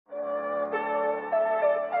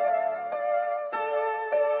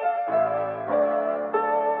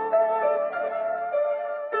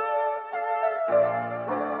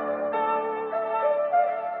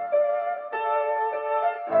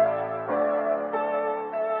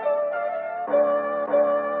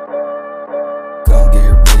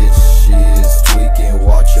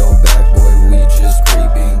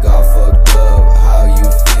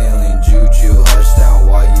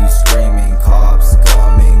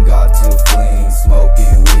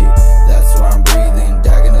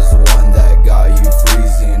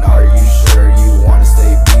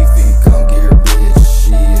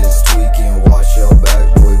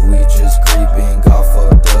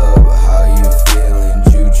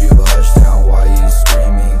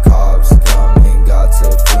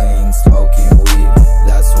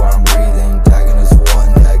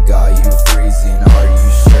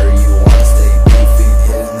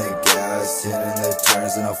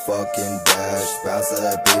fucking dash. Bounce at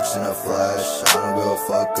that bitch in a flash. I don't give a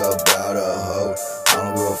fuck about a hoe. I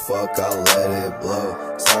don't give a fuck, I let it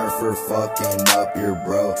blow. Sorry for fucking up your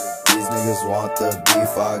bro. These niggas want the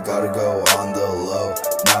beef, I gotta go on the low.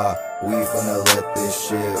 Nah, we finna let this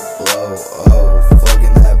shit blow. Oh,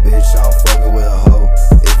 fucking that bitch, I'm fucking with a hoe.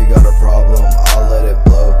 If you got a problem, I'll let it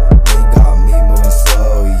blow. Ain't got me moving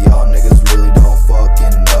slow. Y'all niggas really don't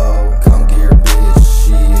fucking know. Come get your bitch,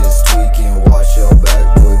 she is tweaking. Watch your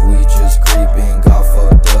back, boy, we just creeping. Got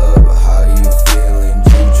fucked up, how you feeling?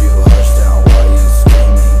 Juju, hush down, why you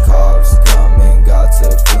screaming? Cops coming, got to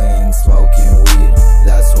fleeing. Smoking weed,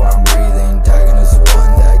 that's why I'm breathing. Tagging is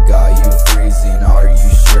one that got you freezing. Are you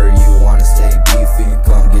sure you wanna stay beefing?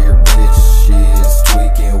 Come get your bitch, she is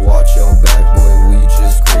tweaking. Watch your back, boy, we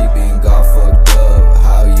just creeping. Got fucked up,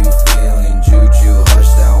 how you feeling? Juju,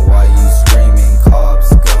 hush down, why you screaming? Cops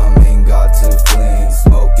coming, got to fleeing.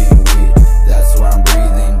 Smoking weed, that's why I'm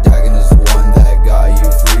breathing. Tagging is one that got you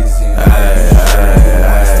freezing.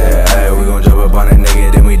 Ayy, we gon' jump up on a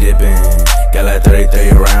nigga, then we dippin'. Got like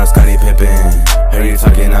 30 rounds, Scottie Pippen. Heard you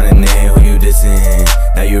talking on the net, who you dissing?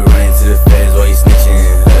 Now you running to the feds while you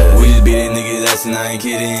snitching. We just beat a nigga's ass and I ain't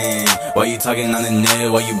kidding. Why you talking on the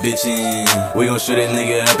net, why you bitching? We gon' shoot a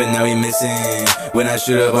nigga up and now he missing. When I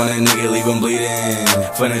shoot up on a nigga, leave him bleeding.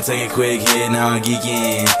 Finna take a quick hit, now I'm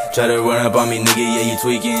geeking. Try to run up on me, nigga, yeah, you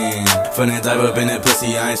tweaking. Finna dive up in that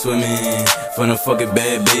pussy, I ain't swimming. Finna fuck a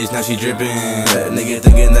bad bitch, now she dripping. Nigga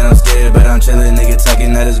thinking that I'm scared, but I'm chillin'. Nigga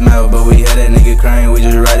talking out his mouth, but we had that nigga crying. We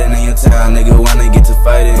just riding in your town, nigga wanna get to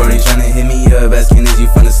fighting. Brody tryna hit me up, asking is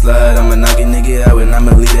you finna slide. I'ma knock a nigga out and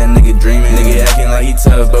I'ma leave that nigga dreaming. Nigga acting like he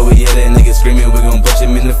tough, but we had that nigga screaming. We gon' punch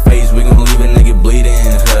him in the face, we gon' leave a nigga bleeding.